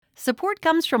Support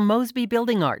comes from Mosby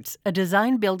Building Arts, a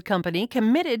design-build company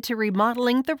committed to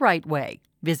remodeling the right way.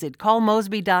 Visit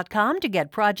callmosby.com to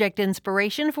get project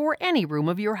inspiration for any room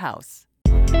of your house.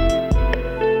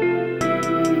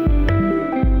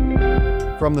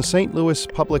 From the St. Louis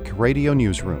Public Radio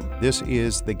Newsroom, this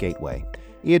is The Gateway.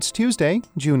 It's Tuesday,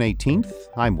 June 18th.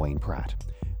 I'm Wayne Pratt.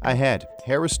 Ahead,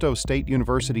 Harris-Stowe State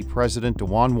University President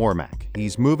Dwuan Warmack.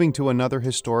 He's moving to another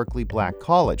historically black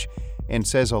college and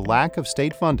says a lack of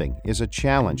state funding is a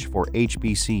challenge for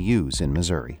HBCUs in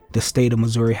Missouri. The state of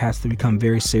Missouri has to become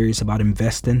very serious about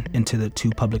investing into the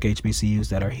two public HBCUs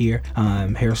that are here.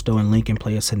 Harris-Stowe and Lincoln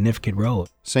play a significant role.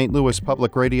 St. Louis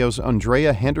Public Radio's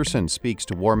Andrea Henderson speaks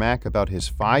to Warmack about his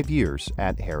 5 years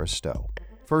at Harris-Stowe.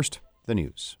 First, the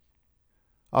news.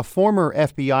 A former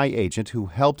FBI agent who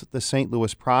helped the St.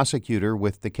 Louis prosecutor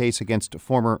with the case against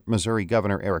former Missouri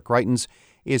Governor Eric Greitens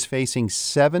is facing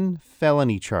 7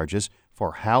 felony charges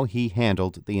for how he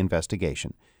handled the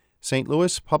investigation. St.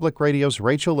 Louis Public Radio's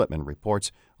Rachel Littman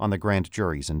reports on the grand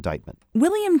jury's indictment.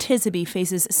 William Tisby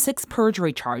faces 6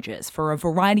 perjury charges for a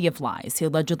variety of lies he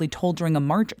allegedly told during a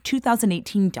March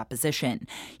 2018 deposition.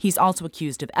 He's also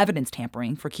accused of evidence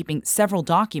tampering for keeping several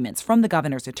documents from the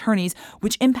governor's attorneys,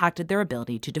 which impacted their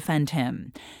ability to defend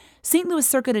him. St. Louis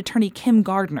Circuit Attorney Kim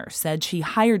Gardner said she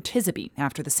hired Tisby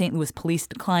after the St. Louis police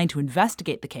declined to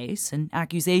investigate the case, an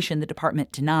accusation the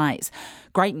department denies.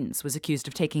 Greitens was accused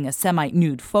of taking a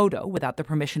semi-nude photo without the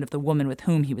permission of the woman with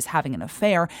whom he was having an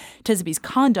affair. Tisby's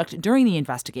conduct during the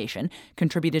investigation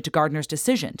contributed to Gardner's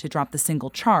decision to drop the single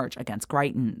charge against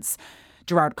Greitens.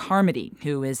 Gerard Carmody,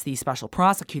 who is the special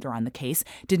prosecutor on the case,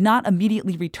 did not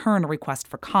immediately return a request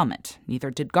for comment. Neither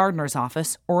did Gardner's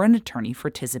office or an attorney for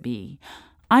Tisby.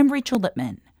 I'm Rachel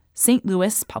Littman, St.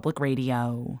 Louis Public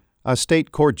Radio. A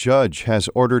state court judge has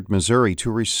ordered Missouri to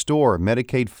restore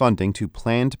Medicaid funding to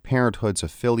Planned Parenthood's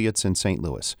affiliates in St.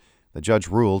 Louis. The judge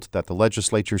ruled that the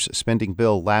legislature's spending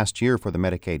bill last year for the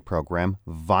Medicaid program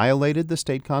violated the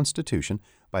state constitution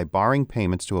by barring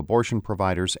payments to abortion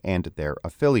providers and their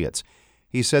affiliates.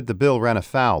 He said the bill ran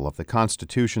afoul of the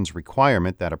Constitution's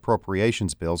requirement that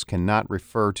appropriations bills cannot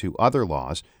refer to other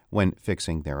laws when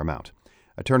fixing their amount.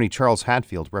 Attorney Charles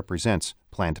Hatfield represents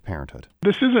Planned Parenthood.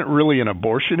 This isn't really an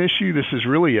abortion issue. This is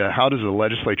really a how does the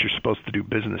legislature supposed to do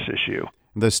business issue.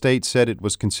 The state said it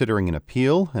was considering an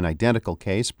appeal. An identical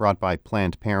case brought by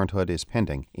Planned Parenthood is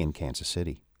pending in Kansas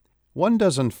City.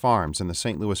 12 farms in the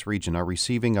St. Louis region are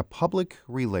receiving a public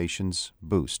relations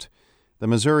boost. The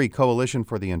Missouri Coalition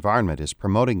for the Environment is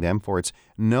promoting them for its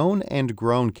Known and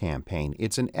Grown campaign.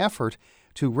 It's an effort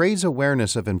to raise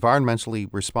awareness of environmentally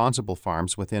responsible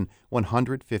farms within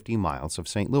 150 miles of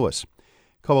St. Louis.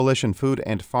 Coalition Food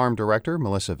and Farm Director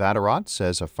Melissa Vatterott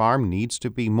says a farm needs to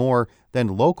be more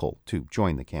than local to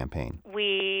join the campaign.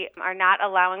 We are not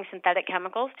allowing synthetic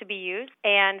chemicals to be used,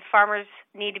 and farmers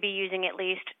need to be using at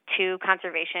least 2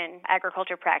 conservation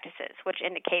agriculture practices, which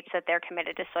indicates that they're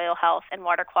committed to soil health and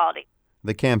water quality.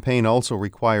 The campaign also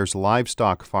requires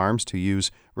livestock farms to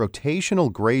use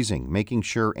rotational grazing, making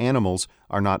sure animals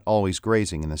are not always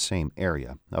grazing in the same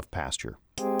area of pasture.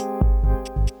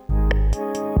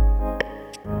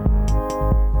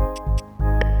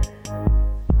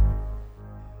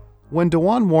 When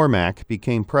Dwuan Warmack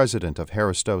became president of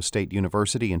Harris-Stowe State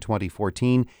University in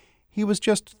 2014, he was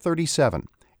just 37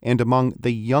 and among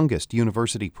the youngest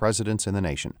university presidents in the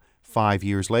nation. 5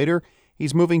 years later,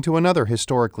 he's moving to another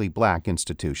historically black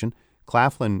institution,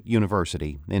 Claflin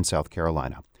University in South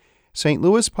Carolina. St.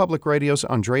 Louis Public Radio's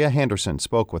Andrea Henderson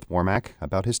spoke with Warmack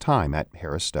about his time at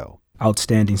Harris-Stowe.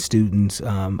 Outstanding students,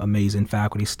 amazing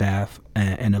faculty, staff,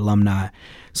 and alumni.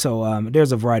 So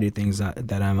there's a variety of things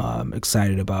that I'm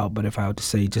excited about. But if I were to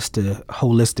say just the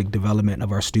holistic development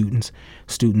of our students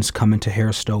coming to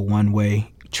Harris-Stowe one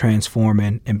way,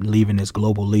 transforming and leaving as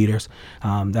global leaders.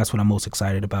 That's what I'm most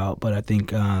excited about. But I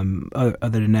think other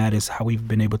than that is how we've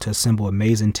been able to assemble an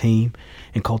amazing team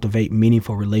and cultivate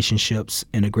meaningful relationships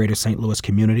in the greater St. Louis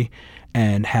community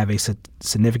and have a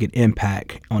significant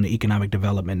impact on the economic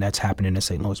development that's happening in the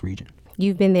St. Louis region.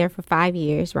 You've been there for 5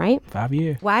 years, right? 5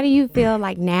 years. Why do you feel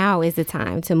like now is the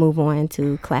time to move on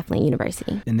to Claflin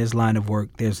University? In this line of work,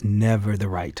 there's never the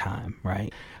right time,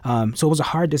 right? So it was a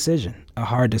hard decision.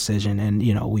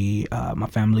 And, we, my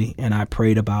family and I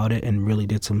prayed about it and really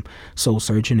did some soul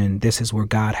searching. And this is where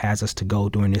God has us to go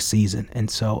during this season. And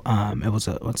so it was,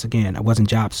 once again, I wasn't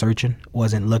job searching,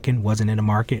 wasn't looking, wasn't in the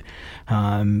market.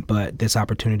 But this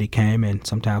opportunity came. And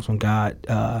sometimes when God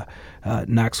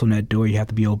knocks on that door, you have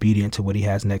to be obedient to what he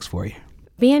has next for you.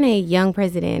 Being a young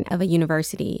president of a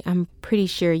university, I'm pretty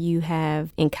sure you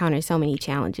have encountered so many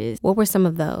challenges. What were some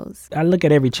of those? I look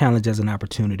at every challenge as an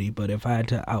opportunity, but if I had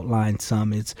to outline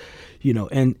some, it's,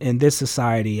 in this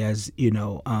society, as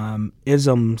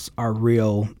isms are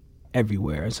real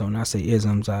everywhere. So when I say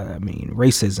isms, I mean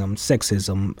racism,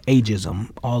 sexism,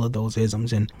 ageism, all of those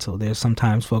isms. And so there's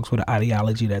sometimes folks with an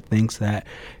ideology that thinks that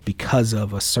because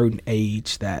of a certain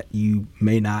age that you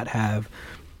may not have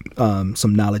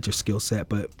some knowledge or skill set,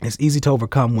 but it's easy to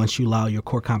overcome once you allow your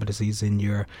core competencies and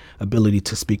your ability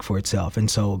to speak for itself.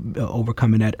 And so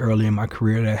overcoming that early in my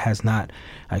career, that has not,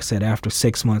 like I said, after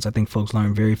 6 months, I think folks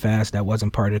learned very fast that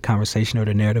wasn't part of the conversation or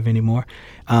the narrative anymore.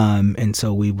 And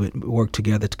so we would work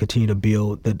together to continue to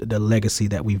build the legacy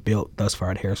that we've built thus far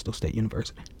at Harris-Stowe State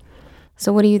University.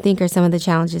 So what do you think are some of the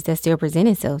challenges that still present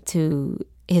itself to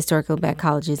historical Black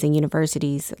colleges and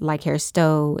universities like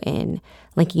Harris-Stowe and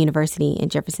Lincoln University in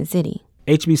Jefferson City?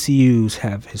 HBCUs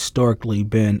have historically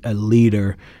been a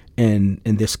leader in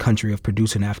this country of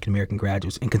producing African-American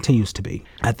graduates and continues to be.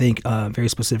 I think very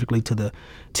specifically to the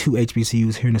two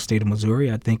HBCUs here in the state of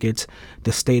Missouri, I think it's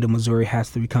the state of Missouri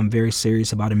has to become very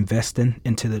serious about investing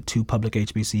into the two public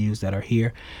HBCUs that are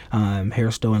here.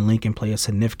 Harris-Stowe and Lincoln play a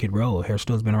significant role.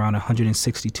 Harris-Stowe has been around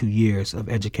 162 years of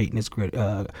educating this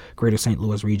greater St.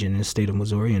 Louis region in the state of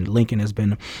Missouri, and Lincoln has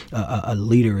been a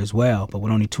leader as well. But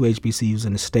with only two HBCUs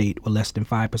in the state, with less than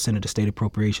 5% of the state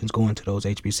appropriations going to those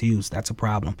HBCUs, that's a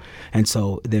problem. And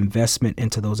so the investment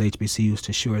into those HBCUs to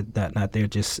ensure that not they're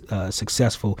just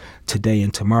successful today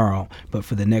and tomorrow, but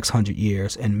for the next 100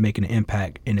 years and making an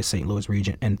impact in the St. Louis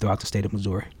region and throughout the state of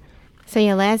Missouri. So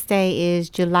your last day is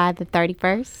July the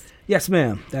 31st? Yes,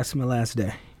 ma'am. That's my last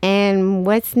day. And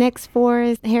what's next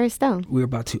for Harris-Stowe? We're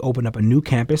about to open up a new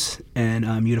campus, and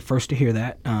you're the first to hear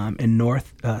that, in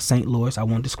North St. Louis. I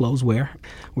won't disclose where.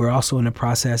 We're also in the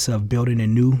process of building a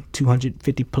new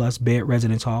 250-plus bed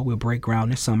residence hall. We'll break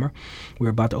ground this summer. We're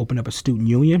about to open up a student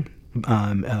union,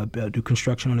 do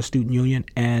construction on the student union,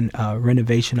 and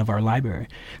renovation of our library.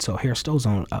 So Harris-Stowe's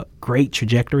on a great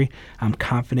trajectory. I'm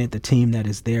confident the team that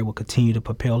is there will continue to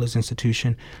propel this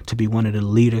institution to be one of the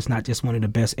leaders, not just one of the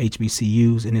best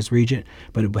HBCUs in this region,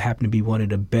 but it will happen to be one of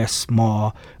the best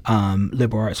small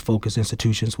liberal arts focused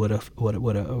institutions with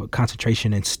a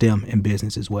concentration in STEM and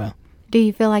business as well. Do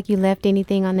you feel like you left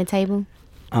anything on the table?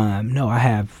 No, I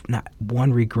have not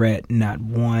one regret, not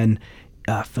one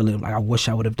feeling like I wish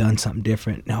I would have done something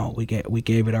different. No, we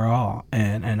gave it our all,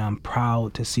 and I'm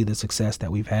proud to see the success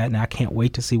that we've had, and I can't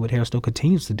wait to see what Harris-Stowe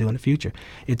continues to do in the future.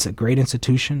 It's a great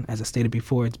institution. As I stated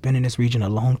before, it's been in this region a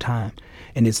long time,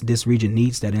 and this region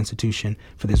needs that institution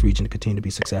for this region to continue to be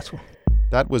successful.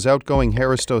 That was outgoing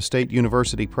Harris-Stowe State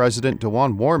University President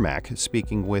Dwuan Warmack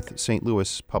speaking with St.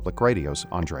 Louis Public Radio's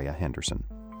Andrea Henderson.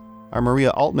 Our Maria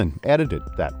Altman edited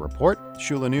that report.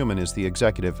 Shula Newman is the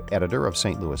executive editor of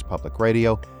St. Louis Public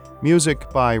Radio. Music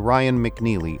by Ryan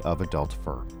McNeely of Adult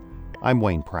Fur. I'm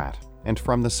Wayne Pratt, and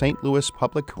from the St. Louis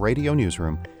Public Radio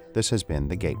Newsroom, this has been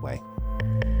The Gateway.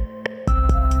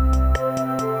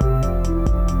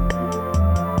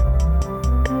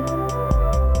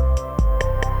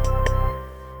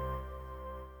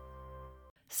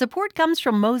 Support comes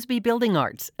from Mosby Building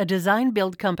Arts, a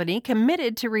design-build company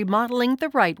committed to remodeling the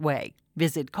right way.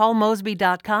 Visit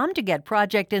callmosby.com to get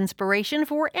project inspiration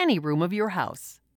for any room of your house.